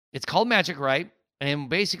It's called Magic, right? And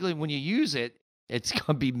basically when you use it, it's going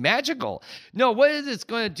to be magical. No, what it's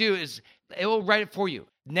going to do is it will write it for you.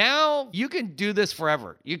 Now you can do this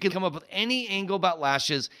forever. You can come up with any angle about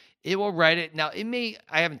lashes. It will write it. Now, I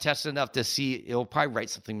haven't tested enough to see, it will probably write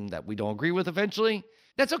something that we don't agree with eventually.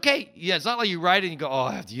 That's okay. Yeah, it's not like you write it and you go, oh,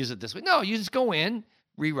 I have to use it this way. No, you just go in,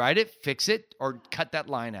 rewrite it, fix it, or cut that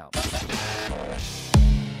line out.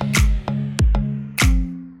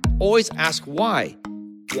 Always ask why.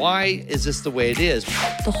 Why is this the way it is?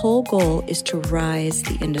 The whole goal is to rise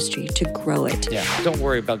the industry, to grow it. Yeah, don't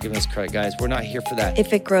worry about giving us credit, guys. We're not here for that.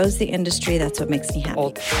 If it grows the industry, that's what makes me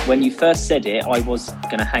happy. When you first said it, I was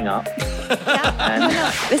going to hang up.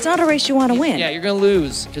 It's not a race you want to win. Yeah, you're going to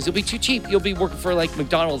lose because you'll be too cheap. You'll be working for like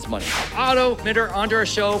McDonald's money. Otto Mitter, onto our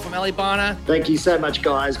show from Alibana. Thank you so much,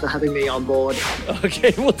 guys, for having me on board.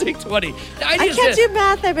 Okay, we'll take 20. I can't do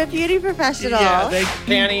math. I'm a beauty professional. Yeah,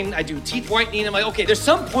 panning. I do teeth whitening. I'm like, okay, there's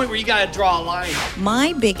some point where you got to draw a line.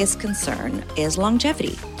 My biggest concern is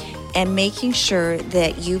longevity and making sure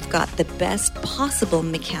that you've got the best possible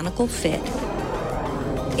mechanical fit.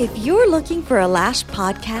 If you're looking for a lash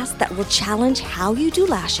podcast that will challenge how you do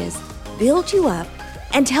lashes, build you up,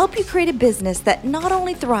 and help you create a business that not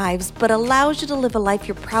only thrives, but allows you to live a life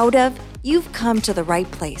you're proud of, you've come to the right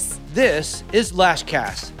place. This is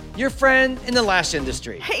Lashcast, your friend in the lash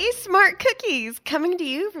industry. Hey, smart cookies, coming to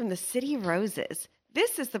you from the City of Roses.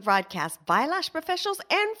 This is the broadcast by lash professionals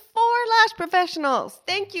and for lash professionals.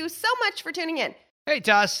 Thank you so much for tuning in. Hey,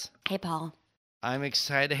 Tuss. Hey, Paul. I'm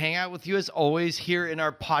excited to hang out with you as always here in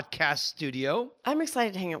our podcast studio. I'm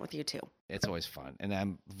excited to hang out with you too. It's always fun, and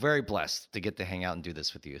I'm very blessed to get to hang out and do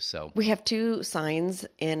this with you. So we have 2 signs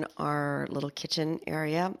in our little kitchen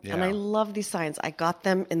area, and I love these signs. I got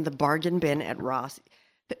them in the bargain bin at Ross.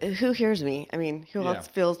 Who hears me? I mean, who else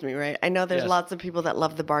feels me, right? I know there's lots of people that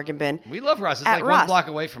love the bargain bin. We love Ross. It's like Ross. 1 block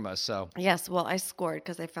away from us. So yes, well, I scored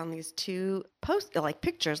because I found these 2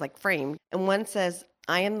 pictures, like framed, and one says,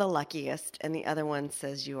 "I am the luckiest," and the other one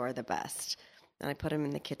says, "You are the best." And I put them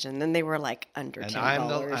in the kitchen. Then they were like under $10.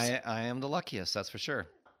 I am the luckiest. That's for sure.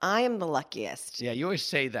 I am the luckiest. Yeah, you always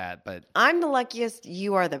say that, but I'm the luckiest.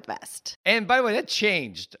 You are the best. And by the way, that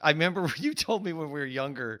changed. I remember you told me when we were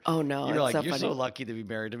younger. Oh no, you were like, so "You're funny. so lucky to be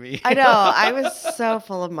married to me." I know. I was so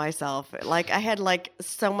full of myself. Like I had like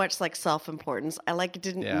so much like self-importance. I like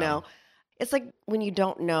didn't know. It's like when you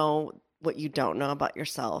don't know what you don't know about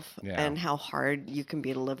yourself and how hard you can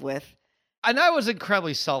be to live with. And I was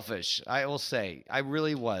incredibly selfish, I will say. I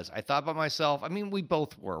really was. I thought about myself. I mean, we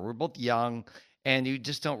both were. We're both young, and you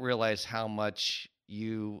just don't realize how much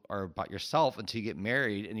you are about yourself until you get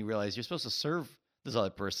married and you realize you're supposed to serve this other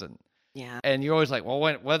person. Yeah. And you're always like, well,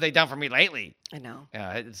 what have they done for me lately? I know.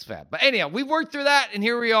 Yeah, it's bad. But anyhow, we worked through that, and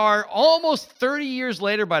here we are almost 30 years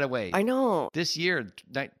later, by the way. I know. This year,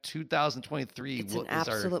 2023, it's an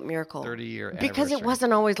absolute miracle. 30-year anniversary. Because it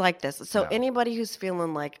wasn't always like this. So anybody who's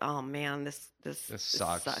feeling like, oh, man, this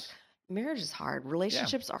sucks. Marriage is hard.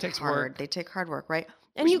 Relationships are hard. Work. They take hard work, right?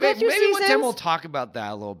 And you go through seasons. Maybe one time we'll talk about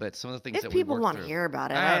that a little bit. Some of the things if that we people work want through. to hear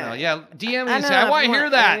about it. I don't know. Yeah, DM me and say, I want to hear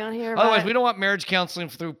that. Otherwise, we don't want marriage counseling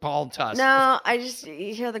through Paul and Tuss. No,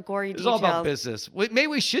 you hear the gory details. It's all about business. Maybe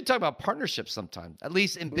we should talk about partnerships sometime, at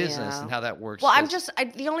least in business and how that works. Well,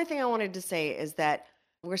 the only thing I wanted to say is that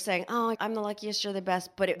we're saying, oh, I'm the luckiest, you're the best,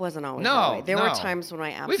 but it wasn't always that way. There were times when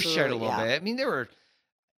I absolutely... We've shared a little bit. I mean, there were...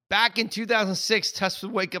 Back in 2006, Tuss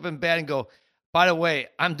would wake up in bed and go, by the way,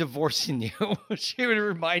 I'm divorcing you. She would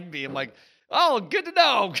remind me. I'm like, oh, good to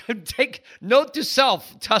know. Take note to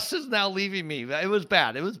self. Tuss is now leaving me. It was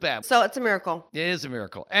bad. So it's a miracle. It is a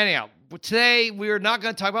miracle. Anyhow, today we are not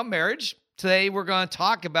going to talk about marriage. Today we're going to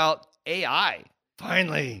talk about AI.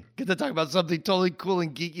 Finally, get to talk about something totally cool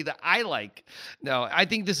and geeky that I like. No, I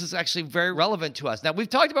think this is actually very relevant to us. Now, we've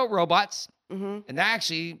talked about robots, and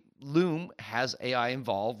actually... Loom has AI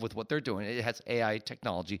involved with what they're doing. It has AI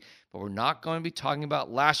technology, but we're not going to be talking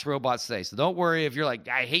about lash robots today. So don't worry if you're like,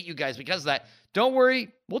 I hate you guys because of that. Don't worry.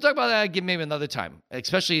 We'll talk about that again maybe another time,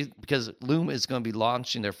 especially because Loom is going to be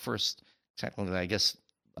launching their first, technically, I guess,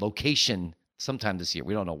 location sometime this year.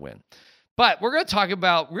 We don't know when. But we're going to talk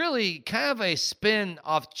about really kind of a spin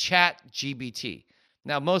off ChatGPT.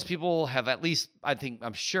 Now, most people have at least,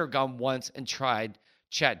 I'm sure, gone once and tried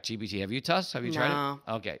ChatGPT. Have you, Tuss? Have you tried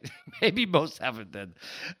it? Okay. Maybe most haven't then.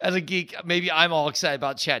 As a geek, maybe I'm all excited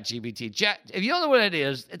about ChatGPT. If you don't know what it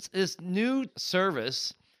is, it's this new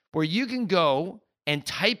service where you can go and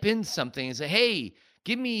type in something and say, hey,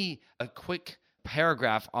 give me a quick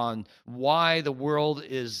paragraph on why the world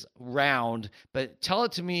is round, but tell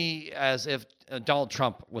it to me as if Donald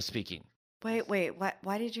Trump was speaking. Wait.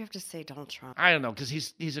 Why did you have to say Donald Trump? I don't know, because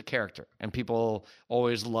he's a character, and people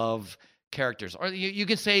always love characters. Or you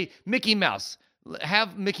can say Mickey Mouse.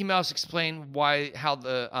 Have Mickey Mouse explain how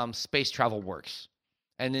the space travel works,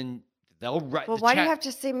 and then they'll write. Well, why do you have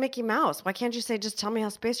to say Mickey Mouse? Why can't you say just tell me how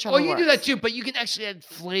space travel works? Oh, you do that too, but you can actually add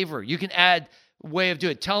flavor. You can add way of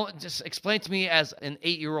doing it. Just explain to me as an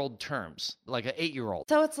 8-year-old terms, like an 8-year-old.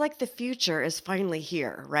 So it's like the future is finally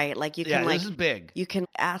here, right? Like you can this is big. You can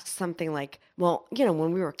ask something like, well,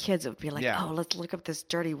 when we were kids, it would be like, oh, let's look up this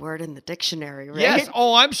dirty word in the dictionary, right? Yes.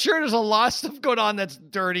 Oh, I'm sure there's a lot of stuff going on that's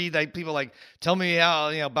dirty. Like people like, tell me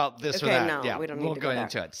how about this or that. No, we don't need to go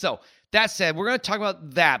into it. So that said, we're going to talk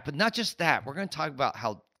about that, but not just that. We're going to talk about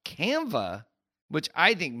how Canva, which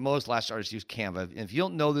I think most lash artists use Canva. And if you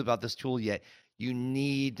don't know about this tool yet, you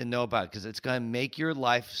need to know about it because it's going to make your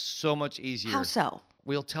life so much easier. How so?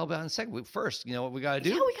 We'll tell about it in a second. First, you know what we got to do?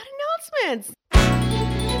 Yeah, we got announcements.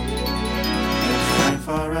 It's time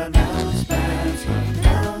for announcements.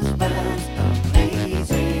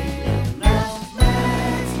 Amazing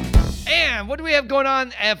announcements. And what do we have going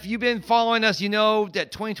on? If you've been following us, you know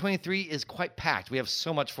that 2023 is quite packed. We have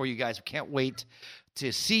so much for you guys. We can't wait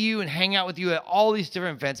to see you and hang out with you at all these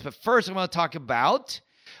different events. But first, I'm going to talk about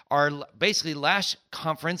our basically Lash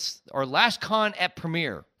Conference or LashCon at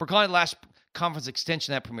Premiere. We're calling it Lash Conference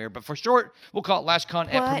Extension at Premiere, but for short, we'll call it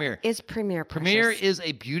LashCon at Premiere. What is Premiere? Premiere is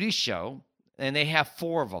a beauty show, and they have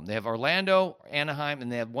 4 of them. They have Orlando, Anaheim,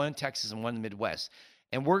 and they have one in Texas and one in the Midwest.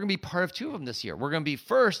 And we're going to be part of 2 of them this year. We're going to be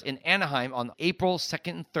first in Anaheim on April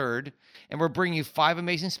 2nd and 3rd, and we're bringing you 5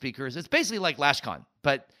 amazing speakers. It's basically like LashCon,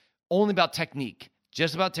 but only about technique,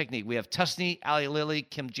 just about technique. We have Tusney, Ali Lilly,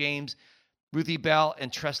 Kim James, Ruthie Bell,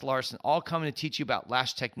 and Tress Larson all coming to teach you about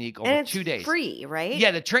lash technique over 2 days. Free, right?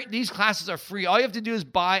 Yeah, these classes are free. All you have to do is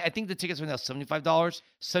buy, I think the tickets are now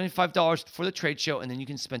 $75 for the trade show, and then you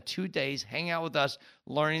can spend 2 days hanging out with us,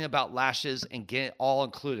 learning about lashes, and get it all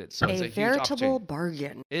included. So it's a veritable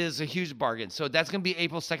bargain. It is a huge bargain. So that's going to be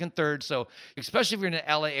April 2nd, 3rd. So especially if you're in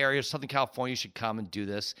the LA area, Southern California, you should come and do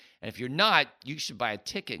this. And if you're not, you should buy a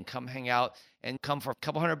ticket and come hang out and come for a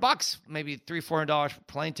couple $100, maybe $300-$400 for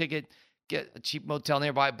plane ticket. Get a cheap motel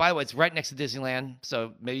nearby. By the way, it's right next to Disneyland,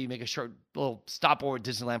 so maybe you make a short little stopover at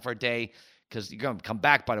Disneyland for a day because you're going to come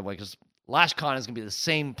back, by the way, because LashCon is going to be the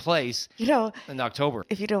same place in October.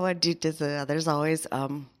 If you don't want to do Disneyland, there's always,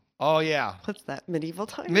 oh, yeah. What's that? Medieval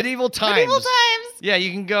times? Medieval times. Medieval times. Yeah,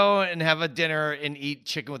 you can go and have a dinner and eat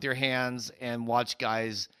chicken with your hands and watch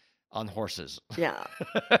guys on horses. Yeah.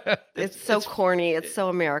 It's so corny. It's so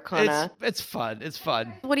Americana. It's fun. It's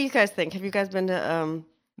fun. What do you guys think? Have you guys been to...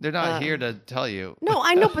 They're not here to tell you. No,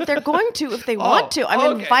 I know, but they're going to if they want to.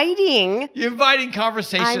 I'm inviting. You're inviting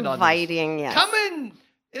conversation on this. I'm inviting, yes. Come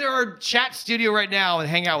in our chat studio right now and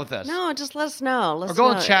hang out with us. No, just let us know. Or go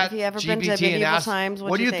and chat Have you ever GPT been to Medieval and ask, times?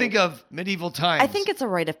 What do you think of Medieval times? I think it's a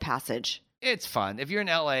rite of passage. It's fun. If you're in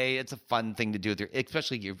LA, it's a fun thing to do with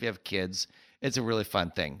especially if you have kids. It's a really fun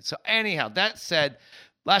thing. So anyhow, that said,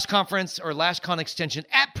 Lash Conference or LashCon Extension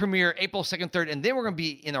at Premiere, April 2nd, 3rd. And then we're going to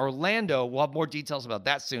be in Orlando. We'll have more details about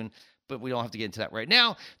that soon, but we don't have to get into that right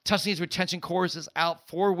now. Tusney's retention course is out.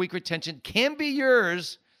 4-week retention can be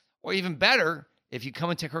yours, or even better, if you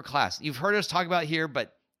come and take her class. You've heard us talk about it here,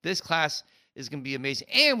 but this class is going to be amazing.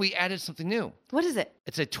 And we added something new. What is it?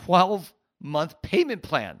 It's a 12-month payment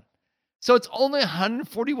plan. So it's only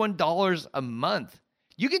 $141 a month.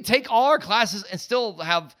 You can take all our classes and still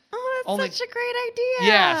have... Oh, that's such a great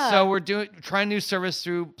idea. Yeah, so we're trying a new service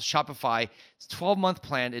through Shopify. It's a 12-month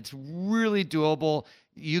plan. It's really doable.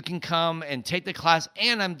 You can come and take the class,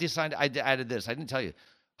 and I added this. I didn't tell you.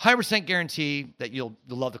 100% guarantee that you'll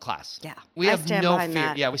love the class. Yeah. We have no fear.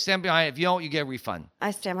 That. Yeah, we stand behind it. If you don't, you get a refund. I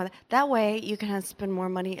stand by that. That way, you can spend more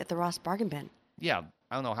money at the Ross Bargain Bin. Yeah,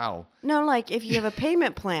 I don't know how. No, like if you have a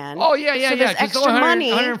payment plan. Oh, yeah. So there's extra money.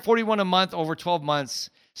 $141 a month over 12 months.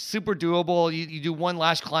 Super doable. You do one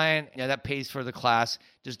lash client, that pays for the class.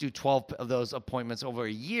 Just do 12 of those appointments over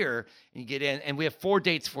a year, and you get in. And we have 4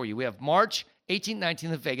 dates for you. We have March 18th,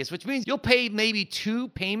 19th in Vegas, which means you'll pay maybe 2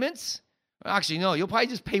 payments. Actually, no, you'll probably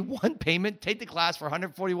just pay 1 payment, take the class for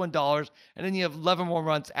 $141, and then you have 11 more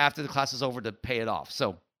months after the class is over to pay it off.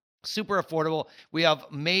 So super affordable. We have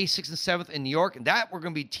May 6th and 7th in New York, and that we're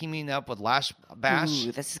going to be teaming up with Lash Bash.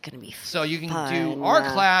 Ooh, this is going to be fun. So you can do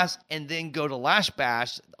our class and then go to Lash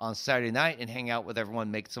Bash on Saturday night and hang out with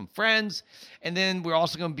everyone, make some friends. And then we're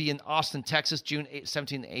also going to be in Austin, Texas, June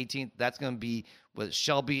 17th and 18th. That's going to be with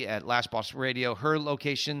Shelby at Lash Boss Radio, her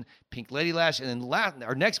location, Pink Lady Lash. And then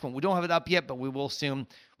our next one, we don't have it up yet, but we will soon.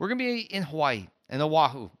 We're going to be in Hawaii and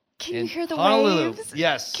Oahu. Can you hear the Honolulu. waves?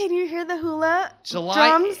 Yes. Can you hear the hula July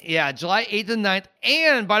drums? 8th and 9th.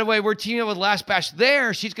 And by the way, we're teaming up with Lash Bash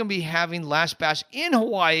there. She's going to be having Lash Bash in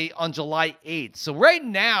Hawaii on July 8th. So right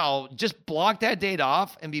now, just block that date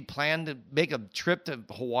off and be planned to make a trip to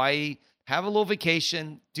Hawaii, have a little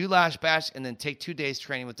vacation, do Lash Bash, and then take 2 days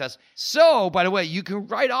training with us. So, by the way, you can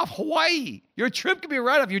write off Hawaii. Your trip can be a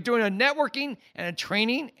write-off. You're doing a networking and a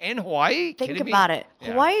training in Hawaii. Think Kidding me? about it.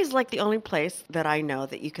 Yeah. Hawaii is like the only place that I know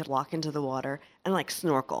that you could walk into the water and like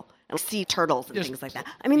snorkel and see turtles and things like that.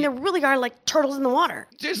 I mean, there really are like turtles in the water.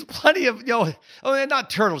 There's plenty of, not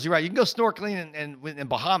turtles. You're right. You can go snorkeling in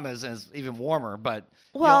Bahamas and it's even warmer, but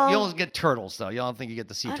Well, you don't get turtles, though. You don't think you get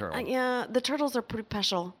the sea turtle. Yeah, the turtles are pretty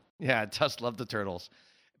special. Yeah, Tuss love the turtles.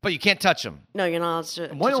 But you can't touch them. No, you're not allowed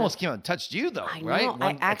to. One almost came out and touched you, though, I know. right? I One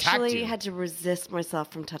attacked actually you. had to resist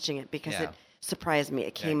myself from touching it because Yeah. it surprised me.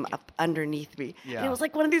 It came up underneath me. Yeah. And it was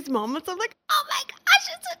like one of these moments. I'm like, oh my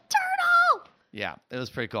gosh, it's a turtle. Yeah, it was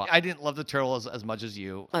pretty cool. I didn't love the turtles as much as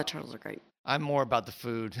you. Oh, turtles are great. I'm more about the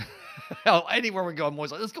food. Anywhere we go, I'm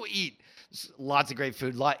always like, let's go eat. Lots of great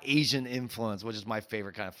food, a lot of Asian influence, which is my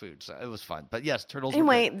favorite kind of food. So it was fun. But yes, turtles were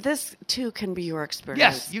great. Anyway, this too can be your experience.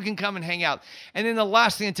 Yes, you can come and hang out. And then the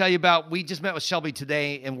last thing to tell you about, we just met with Shelby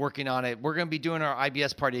today and working on it. We're going to be doing our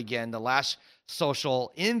IBS party again, the last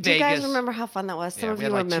social in Do you Vegas. guys remember how fun that was? Some Yeah, of we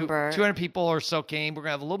you had like remember. 200 people or so came. We're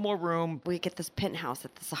going to have a little more room. We get this penthouse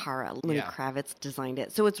at the Sahara. Lenny Yeah. Kravitz designed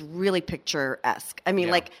it. So it's really picturesque. I mean,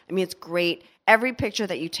 Yeah. it's great. Every picture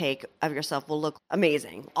that you take of yourself will look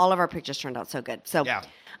amazing. All of our pictures turned out so good. So Yeah,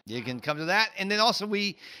 you can come to that. And then also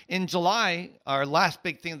in July, our last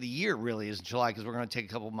big thing of the year really is in July because we're going to take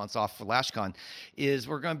a couple of months off for LashCon, is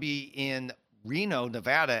we're going to be in Reno,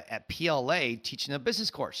 Nevada at PLA teaching a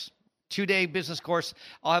business course. 2-day business course.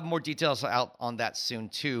 I'll have more details out on that soon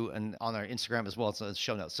too, and on our Instagram as well. It's in the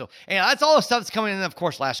show notes. So, that's all the stuff that's coming in. Of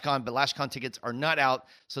course, LashCon, but LashCon tickets are not out.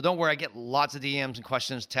 So don't worry. I get lots of DMs and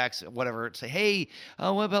questions, texts, whatever. Say, hey,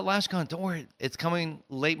 what about LashCon? Don't worry. It's coming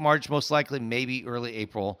late March, most likely, maybe early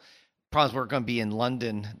April. Problems we're going to be in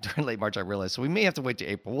London during late March, I realize. So we may have to wait to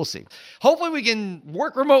April. We'll see. Hopefully we can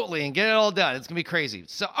work remotely and get it all done. It's going to be crazy.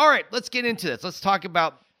 So, all right, let's get into this. Let's talk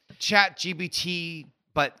about ChatGPT,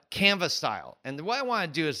 but Canva style. And what I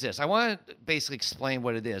want to do is this. I want to basically explain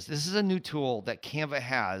what it is. This is a new tool that Canva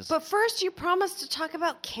has. But first, you promised to talk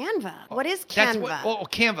about Canva. What is That's Canva?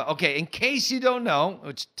 Canva. Okay, in case you don't know,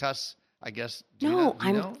 which Tuss, I guess. Do you know?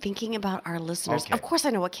 I'm thinking about our listeners. Okay. Of course, I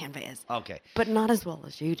know what Canva is. Okay. But not as well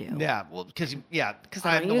as you do. Yeah, well, because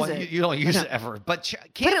I don't use it. You don't use it ever. But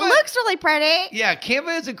Canva, But it looks really pretty. Yeah,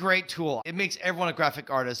 Canva is a great tool. It makes everyone a graphic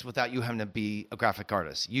artist without you having to be a graphic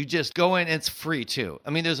artist. You just go in, and it's free too. I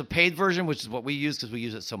mean, there's a paid version, which is what we use because we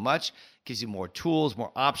use it so much. Gives you more tools,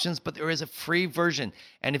 more options, but there is a free version.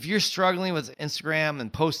 And if you're struggling with Instagram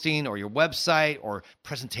and posting or your website or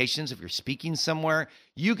presentations, if you're speaking somewhere,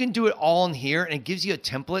 you can do it all in here, and it gives you a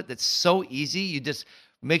template that's so easy. You just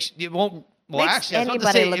it won't. Well, Makes actually, I was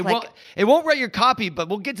about to anybody say look it won't write your copy, but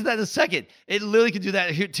we'll get to that in a second. It literally can do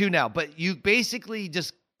that here too now. But you basically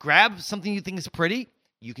just grab something you think is pretty.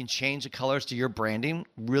 You can change the colors to your branding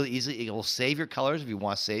really easily. It will save your colors if you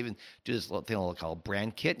want to save and do this little thing called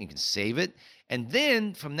brand kit. And you can save it. And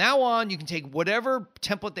then from now on, you can take whatever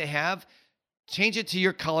template they have, change it to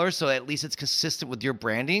your colors so at least it's consistent with your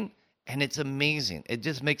branding. And it's amazing. It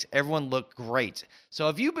just makes everyone look great. So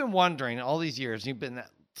if you've been wondering all these years,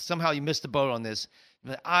 somehow you missed the boat on this,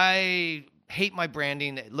 I hate my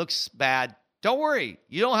branding. It looks bad. Don't worry.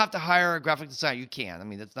 You don't have to hire a graphic designer. You can. I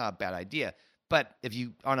mean, that's not a bad idea. But if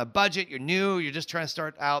you're on a budget, you're new, you're just trying to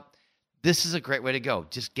start out, this is a great way to go.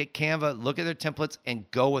 Just get Canva, look at their templates, and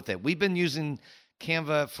go with it. We've been using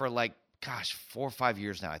Canva for 4 or 5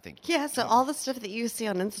 years now, I think. Yeah, so all the stuff that you see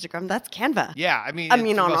on Instagram, that's Canva. Yeah, I mean,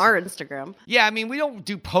 on our Instagram. Yeah, I mean, we don't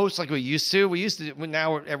do posts like we used to.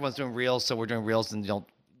 Now everyone's doing Reels, so we're doing Reels, and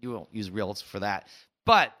you won't use Reels for that.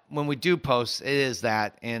 But when we do post, it is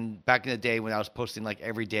that. And back in the day when I was posting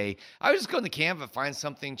every day, I would just go into Canva, find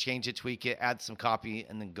something, change it, tweak it, add some copy,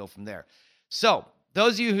 and then go from there. So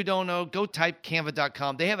those of you who don't know, go type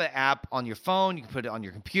canva.com. They have an app on your phone. You can put it on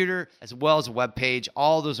your computer as well as a web page.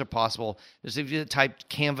 All those are possible. Just if you type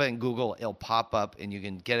Canva in Google, it'll pop up and you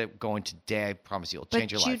can get it going today. I promise you, it'll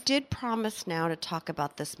change your life. But you did promise now to talk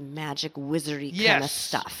about this magic wizardy kind of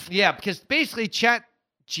stuff. Yeah, because basically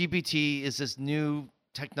ChatGPT is this new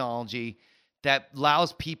technology that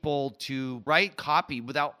allows people to write copy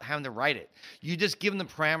without having to write it. You just give them the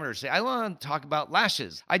parameters. Say, I want to talk about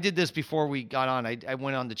lashes. I did this before we got on. I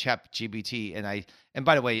went on to ChatGPT, and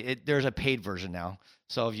by the way, there's a paid version now.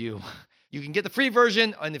 So if you You can get the free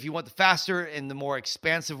version, and if you want the faster and the more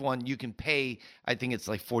expansive one, you can pay, I think it's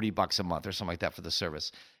like $40 a month or something like that for the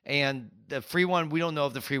service. And the free one, we don't know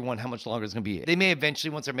if the free one, how much longer it's going to be. They may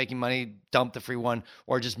eventually, once they're making money, dump the free one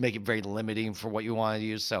or just make it very limiting for what you want to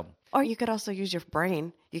use. So, or you could also use your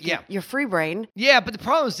brain. Your free brain. Yeah, but the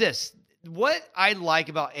problem is this. What I like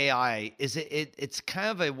about AI is it's kind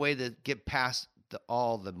of a way to get past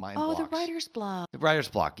all the mind blocks. Oh, the writer's block. The writer's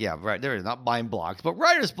block. Yeah, right. There, not mind blocks, but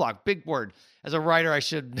writer's block. Big word. As a writer, I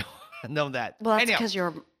should know that. Well, that's because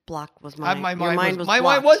your block was mine. My mind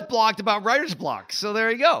was blocked about writer's block. So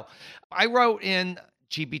there you go. I wrote in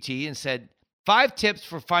GPT and said 5 tips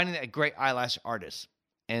for finding a great eyelash artist.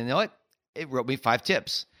 And you know what? It wrote me 5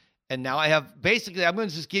 tips. And now I have, basically, I'm going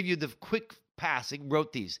to just give you the quick pass. It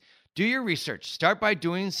wrote these. Do your research. Start by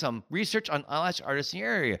doing some research on eyelash artists in your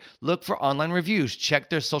area. Look for online reviews. Check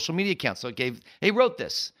their social media accounts. So they wrote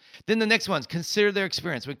this. Then the next one's consider their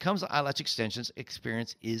experience. When it comes to eyelash extensions,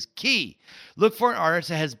 experience is key. Look for an artist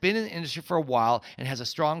that has been in the industry for a while and has a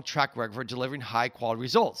strong track record for delivering high quality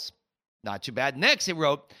results. Not too bad. Next, it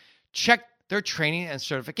wrote, check their training and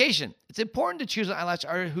certification. It's important to choose an eyelash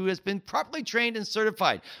artist who has been properly trained and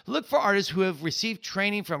certified. Look for artists who have received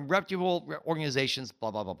training from reputable organizations,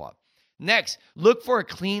 blah, blah, blah, blah. Next, look for a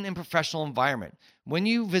clean and professional environment. When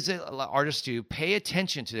you visit an artist studio, pay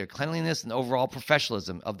attention to their cleanliness and overall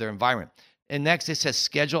professionalism of their environment. And next, it says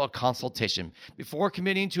schedule a consultation. Before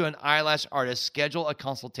committing to an eyelash artist, schedule a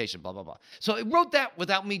consultation, blah, blah, blah. So it wrote that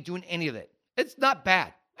without me doing any of it. It's not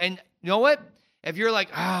bad. And you know what? If you're like,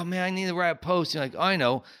 oh, man, I need to write a post, you're like, oh, I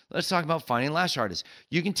know. Let's talk about finding lash artists.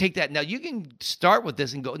 You can take that. Now, you can start with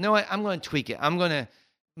this and go, you know what? I'm going to tweak it. I'm going to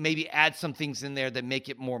maybe add some things in there that make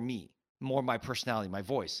it more me. More my personality, my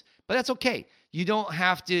voice. But that's okay. You don't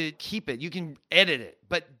have to keep it. You can edit it.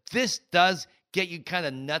 But this does get you kind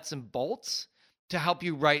of nuts and bolts to help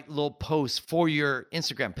you write little posts for your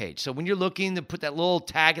Instagram page. So when you're looking to put that little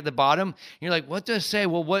tag at the bottom, you're like, what do I say?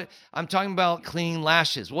 Well, what I'm talking about cleaning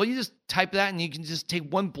lashes. Well, you just type that and you can just take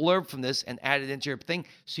one blurb from this and add it into your thing.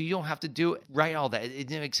 So you don't have to write all that.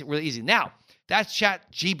 It makes it really easy. Now, that's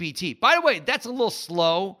Chat GPT. By the way, that's a little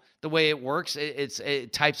slow. The way it works,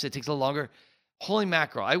 it types, it takes a little longer. Holy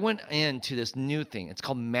mackerel. I went into this new thing. It's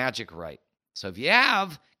called Magic Write. So if you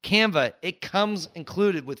have Canva, it comes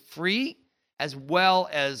included with free as well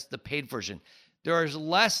as the paid version. There's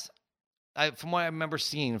less, from what I remember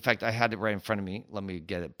seeing, in fact, I had it right in front of me. Let me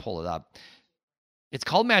pull it up. It's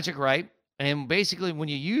called Magic Write. And basically when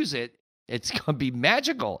you use it, it's going to be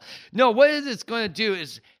magical. No, what it's going to do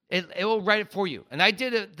is it will write it for you. And I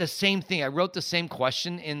did the same thing. I wrote the same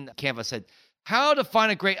question in Canva. I said, how to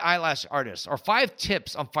find a great eyelash artist, or 5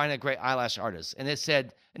 tips on finding a great eyelash artist. And it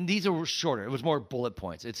said, and these are shorter. It was more bullet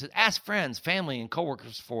points. It said, ask friends, family, and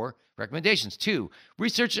coworkers for recommendations. 2,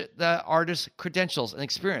 research the artist's credentials and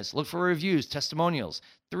experience. Look for reviews, testimonials.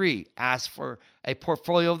 3, ask for a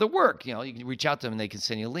portfolio of the work. You can reach out to them and they can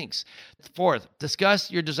send you links. 4th, discuss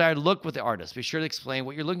your desired look with the artist. Be sure to explain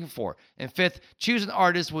what you're looking for. And 5th, choose an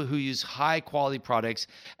artist who use high quality products.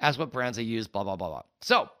 Ask what brands they use, blah, blah, blah, blah.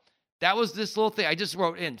 So that was this little thing. I just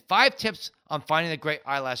wrote in 5 tips on finding a great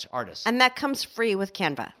eyelash artist. And that comes free with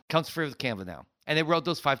Canva. Comes free with Canva now. And they wrote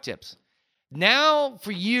those 5 tips. Now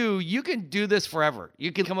for you can do this forever.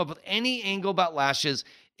 You can come up with any angle about lashes.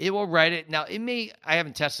 It will write it. Now, I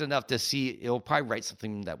haven't tested enough to see, it'll probably write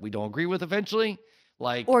something that we don't agree with eventually.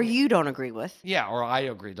 Or you don't agree with. Yeah, or I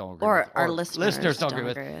don't agree with. Or our listeners don't agree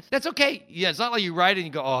with. That's okay. Yeah, it's not like you write it and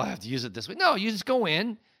you go, oh, I have to use it this way. No, you just go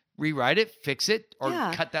in, rewrite it, fix it, or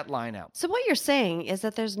cut that line out. So what you're saying is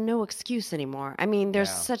that there's no excuse anymore. I mean,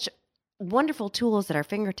 there's such wonderful tools at our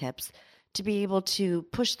fingertips to be able to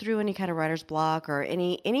push through any kind of writer's block or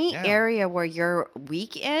any area where you're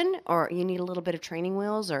weak in, or you need a little bit of training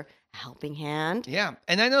wheels or a helping hand. Yeah.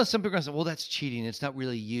 And I know some people are going to say, well, that's cheating. It's not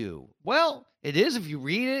really you. Well, it is if you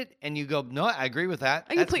read it and you go, no, I agree with that.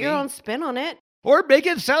 Or you put your own spin on it. Or make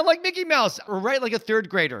it sound like Mickey Mouse, or write like a third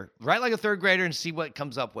grader. Write like a third grader and see what it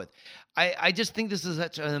comes up with. I just think this is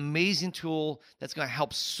such an amazing tool that's going to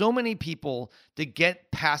help so many people to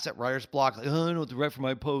get past that writer's block. Like, oh, I don't know what to write for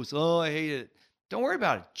my post. Oh, I hate it. Don't worry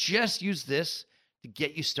about it. Just use this to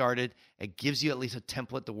get you started. It gives you at least a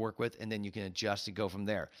template to work with, and then you can adjust and go from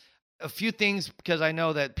there. A few things, because I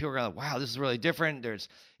know that people are going, wow, this is really different. Is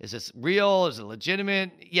this real? Is it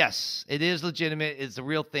legitimate? Yes, it is legitimate. It's a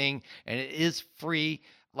real thing, and it is free.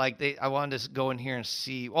 I wanted to go in here and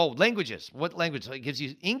see, languages. What language? So it gives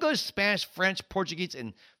you English, Spanish, French, Portuguese,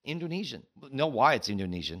 and Indonesian. Know why it's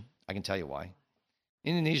Indonesian? I can tell you why.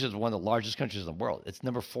 Indonesia is one of the largest countries in the world. It's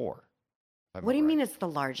number 4. What do you mean it's the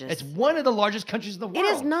largest? It's one of the largest countries in the world. It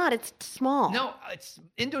is not. It's small. No, it's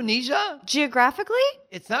Indonesia. Geographically?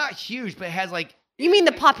 It's not huge, but it has like... You mean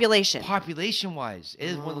the population? Population-wise, it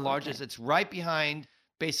is one of the largest. Okay. It's right behind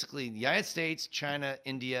basically the United States, China,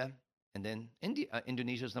 India, and then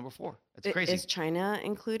Indonesia is number 4. It's crazy. Is China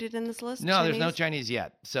included in this list? No, Chinese? There's no Chinese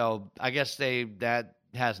yet. So I guess that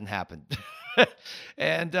hasn't happened.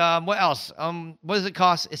 And what else? What does it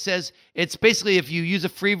cost? It says it's basically if you use a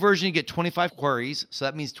free version, you get 25 queries. So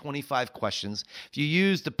that means 25 questions. If you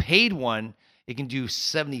use the paid one, it can do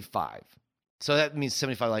 75. So that means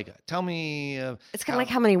 75. Like, tell me. It's kind of like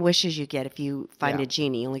how many wishes you get if you find a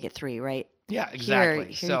genie. You only get 3, right? Yeah,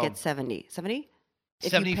 exactly. Here you get 70. 70?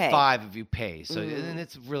 75 if you pay. So and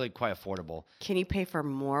it's really quite affordable. Can you pay for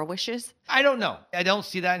more wishes? I don't know. I don't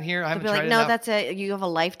see that in here. I haven't tried it. No, that's it. You have a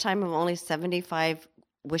lifetime of only 75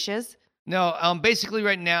 wishes? No, basically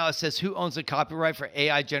right now it says who owns the copyright for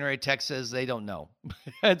AI generated text says they don't know.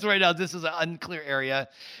 It's right now, this is an unclear area.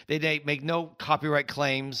 They make no copyright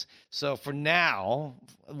claims. So for now,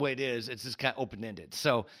 the way it is, it's just kind of open-ended.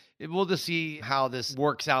 So we'll just see how this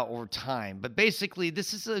works out over time. But basically,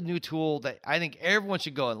 this is a new tool that I think everyone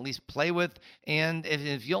should go and at least play with. And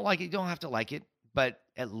if you don't like it, you don't have to like it. But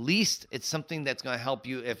at least it's something that's going to help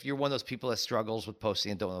you if you're one of those people that struggles with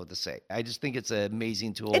posting and don't know what to say. I just think it's an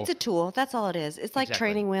amazing tool. It's a tool. That's all it is. It's like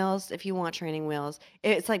training wheels if you want training wheels.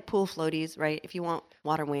 It's like pool floaties, right? If you want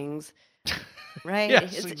water wings, right?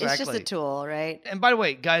 Yes, it's just a tool, right? And by the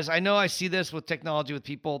way, guys, I know I see this with technology with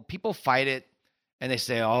people. People fight it and they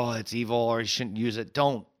say, oh, it's evil or you shouldn't use it.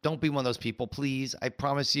 Don't be one of those people, please. I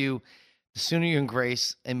promise you, the sooner you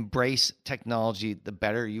embrace technology, the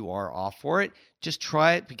better you are off for it. Just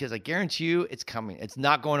try it because I guarantee you it's coming. It's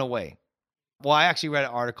not going away. Well, I actually read an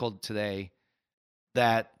article today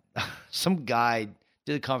that some guy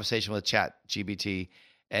did a conversation with ChatGPT,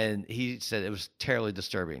 and he said it was terribly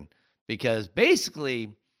disturbing because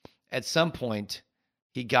basically at some point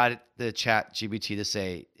he got the ChatGPT to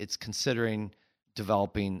say it's considering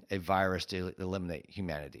developing a virus to eliminate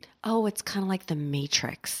humanity. Oh, it's kind of like the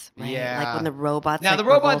Matrix, right? Yeah. Like when the robots. Now the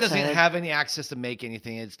robot doesn't have any access to make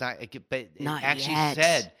anything. It's not. But it not actually yet.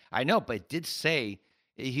 said, I know, but it did say.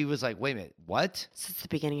 He was like, "Wait a minute, what?" So it's the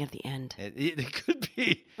beginning of the end. It could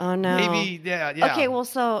be. Oh no. Maybe. Yeah. Okay. Well,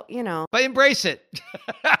 so But embrace it.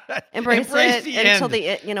 embrace it the until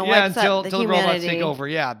end. wipes until out the the robots humanity. take over.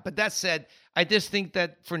 Yeah. But that said, I just think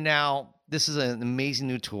that for now, this is an amazing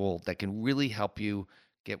new tool that can really help you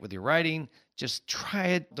get with your writing. Just try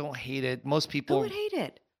it. Don't hate it. Most people Who would hate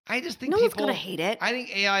it? I just think no one's gonna hate it. I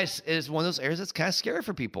think AI is one of those areas that's kind of scary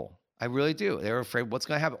for people. I really do. They're afraid what's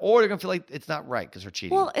going to happen, or they're going to feel like it's not right because they're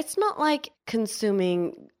cheating. Well, it's not like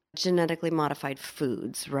consuming genetically modified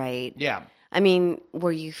foods, right? Yeah. I mean,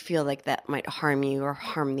 where you feel like that might harm you or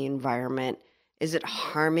harm the environment. Is it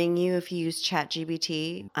harming you if you use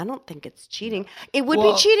ChatGPT? I don't think it's cheating. It would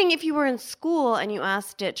be cheating if you were in school and you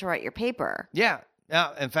asked it to write your paper. Yeah.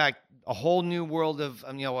 Now, in fact, a whole new world of,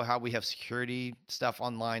 how we have security stuff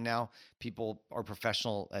online now. People are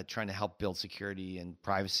professional at trying to help build security and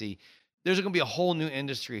privacy. There's going to be a whole new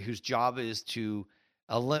industry whose job is to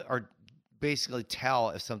or basically tell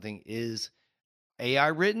if something is AI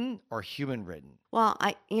written or human written. Well,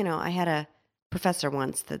 I had a professor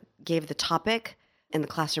once that gave the topic in the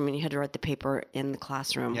classroom and you had to write the paper in the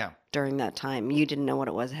classroom during that time. You didn't know what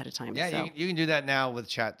it was ahead of time. Yeah, so. you can do that now with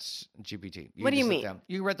ChatGPT. What do you mean?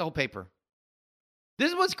 You can write the whole paper.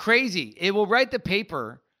 This is what's crazy. It will write the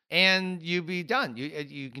paper and you'll be done. You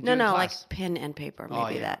can do it in class. Like pen and paper,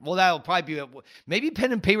 maybe that. Well, that'll probably be maybe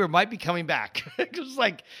pen and paper might be coming back. It's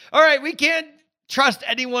like, all right, we can't trust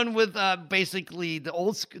anyone with basically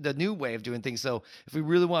the new way of doing things. So if we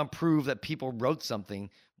really want to prove that people wrote something,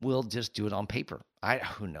 we'll just do it on paper.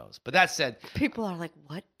 Who knows? But that said, people are like,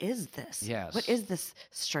 "What is this? Yes. What is this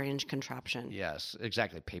strange contraption?" Yes,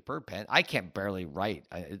 exactly. Paper, pen. I can't barely write.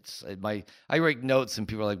 I write notes, and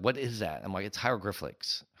people are like, "What is that?" I'm like, "It's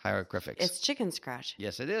hieroglyphics." It's chicken scratch.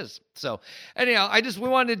 Yes, it is. So anyhow, we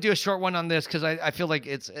wanted to do a short one on this because I feel like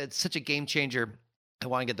it's such a game changer. I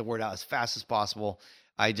want to get the word out as fast as possible.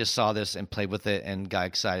 I just saw this and played with it and got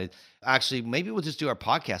excited. Actually, maybe we'll just do our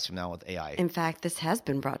podcast from now with AI. In fact, this has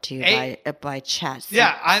been brought to you by Chat.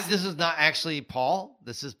 Yeah, this is not actually Paul.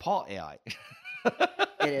 This is Paul AI.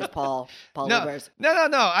 It is Paul No, Luber's.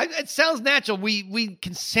 no. It sounds natural. We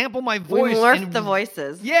can sample my voice. We morph the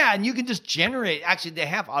voices. Yeah, and you can just generate. Actually, they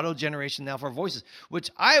have auto generation now for voices, which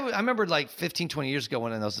I remember like 15, 20 years ago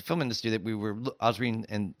when I was in the film industry that I was reading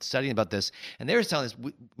and studying about this, and they were telling us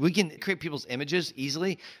we can create people's images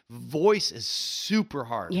easily. Voice is super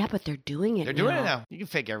hard. Yeah, but they're doing it. They're doing it now. You can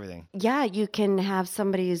fake everything. Yeah, you can have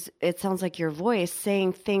it sounds like your voice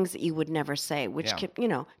saying things that you would never say, which can,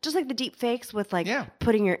 just like the deep fakes with like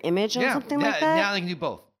putting your image on something like that. Now they can do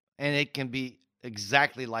both. And it can be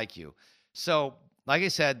exactly like you. So, like I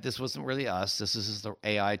said, this wasn't really us. This is the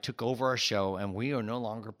AI took over our show, and we are no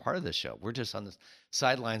longer part of the show. We're just on the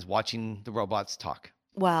sidelines watching the robots talk.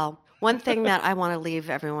 Well, one thing that I want to leave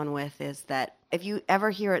everyone with is that if you ever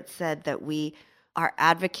hear it said that we are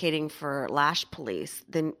advocating for lash police,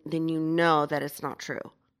 then you know that it's not true.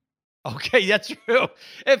 Okay, that's true.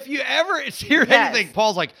 If you ever hear anything,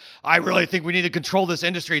 Paul's like, I really think we need to control this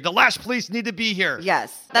industry. The lash police need to be here.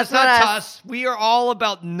 Yes. That's not us. We are all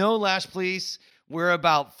about no lash police. We're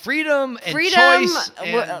about freedom and choice.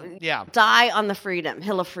 And, die on the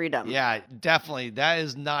hill of freedom. Yeah, definitely. That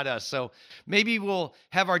is not us. So maybe we'll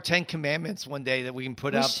have our 10 commandments one day that we can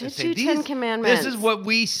put up and say, 10 commandments. This is what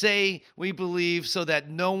we say we believe, so that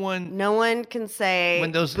no one can say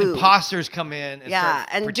when those boo. Imposters come in and start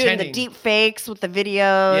and pretending. doing the deep fakes with the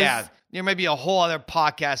videos. Yeah. There may be a whole other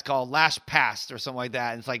podcast called Lash Past or something like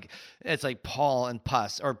that. And it's like Paul and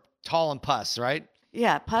Puss, or Tall and Puss, right?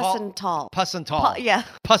 Yeah, Puss and Tall. Puss and Tall. Yeah.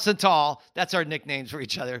 Puss and Tall. That's our nicknames for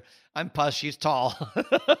each other. I'm Puss, she's Tall.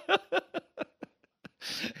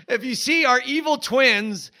 If you see our evil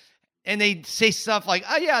twins and they say stuff like,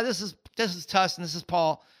 oh yeah, this is Tuss and this is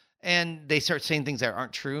Paul, and they start saying things that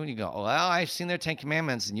aren't true, and you go, oh, well, I've seen their 10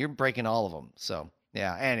 commandments and you're breaking all of them. So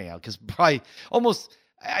yeah, anyhow, because probably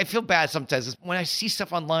I feel bad sometimes when I see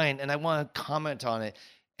stuff online and I want to comment on it,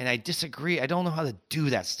 and I disagree. I don't know how to do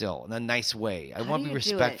that still in a nice way. I want to be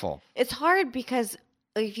respectful. It's hard because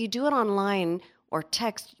if you do it online or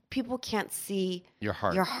text, people can't see your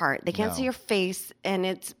heart. They can't see your face,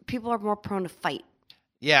 and people are more prone to fight.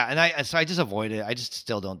 Yeah, and I just avoid it. I just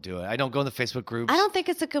still don't do it. I don't go in the Facebook groups. I don't think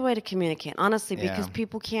it's a good way to communicate, honestly, because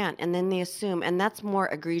people can't, and then they assume, and that's more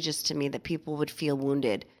egregious to me, that people would feel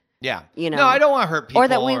wounded. Yeah. No, I don't want to hurt people. Or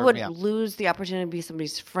that we would lose the opportunity to be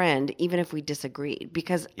somebody's friend, even if we disagreed.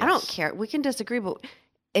 Because I don't care. We can disagree, but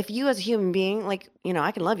if you as a human being,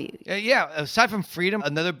 I can love you. Yeah. Aside from freedom,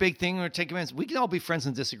 another big thing we're taking minutes, we can all be friends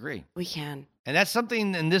and disagree. We can. And that's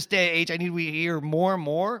something in this day and age I need we hear more and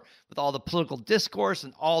more with all the political discourse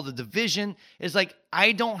and all the division. Is like,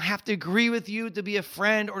 I don't have to agree with you to be a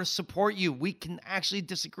friend or to support you. We can actually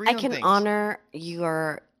disagree on things. I can honor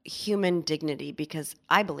your human dignity because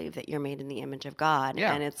I believe that you're made in the image of God.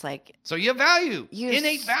 Yeah. And it's like, so you have value.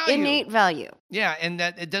 Innate value. Yeah. And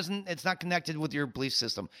that it's not connected with your belief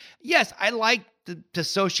system. Yes, I like to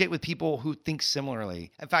associate with people who think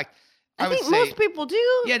similarly. In fact, I would think say most people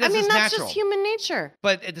do. Yeah, that's natural. Just human nature.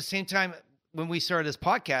 But at the same time, when we started this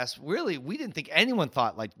podcast, really, we didn't think anyone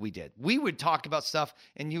thought like we did. We would talk about stuff,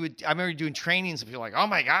 and I remember doing trainings, and people were like, oh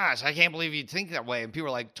my gosh, I can't believe you think that way. And people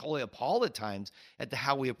were like totally appalled at times at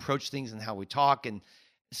how we approach things and how we talk. And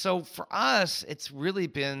so for us, it's really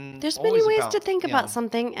been There's many ways to think about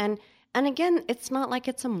something, and again, it's not like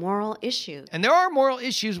it's a moral issue. And there are moral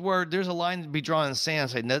issues where there's a line to be drawn in the sand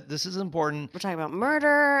and say, no, this is important. We're talking about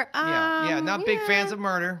murder. Not big fans of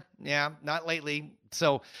murder. Yeah, not lately.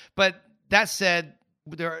 So, but that said,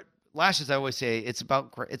 there are lashes. I always say it's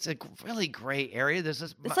a really gray area.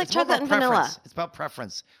 It's like chocolate and vanilla. It's about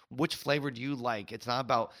preference. Which flavor do you like? It's not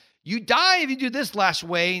about you die if you do this lash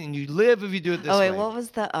way, and you live if you do it this way. Oh wait, what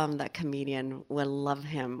was that comedian? We love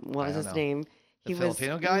him. What was his name? The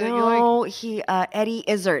Filipino guy that you like? No, Eddie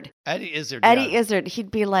Izzard. Eddie Izzard. Eddie Izzard. He'd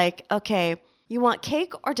be like, okay, you want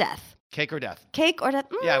cake or death? Cake or death? Cake or death?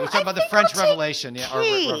 Yeah, we're talking about the French Revolution. Yeah,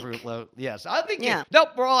 yes, I think. Yeah. Nope,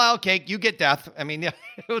 we're all out cake. You get death. I mean, yeah,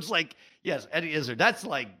 it was like, yes, Eddie Izzard. That's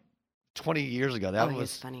like 20 years ago.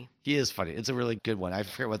 He's funny. He is funny. It's a really good one. I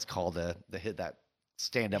forget what's called the hit that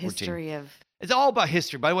stand-up routine. It's all about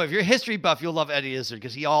history. By the way, if you're a history buff, you'll love Eddie Izzard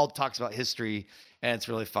because he all talks about history, and it's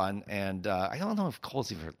really fun. And I don't know if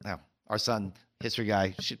Cole's even our son, history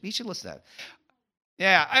guy, he should listen to that.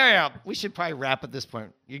 Yeah, we should probably wrap at this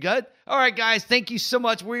point. You good? All right, guys, thank you so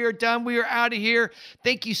much. We are done. We are out of here.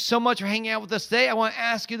 Thank you so much for hanging out with us today. I want to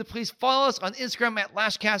ask you to please follow us on Instagram at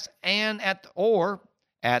Lashcast and at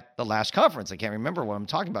the Lash Conference. I can't remember what I'm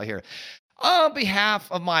talking about here. On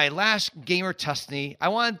behalf of my Lash Gamer Tuscany, I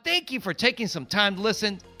want to thank you for taking some time to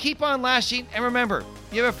listen. Keep on lashing, and remember,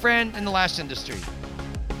 you have a friend in the lash industry.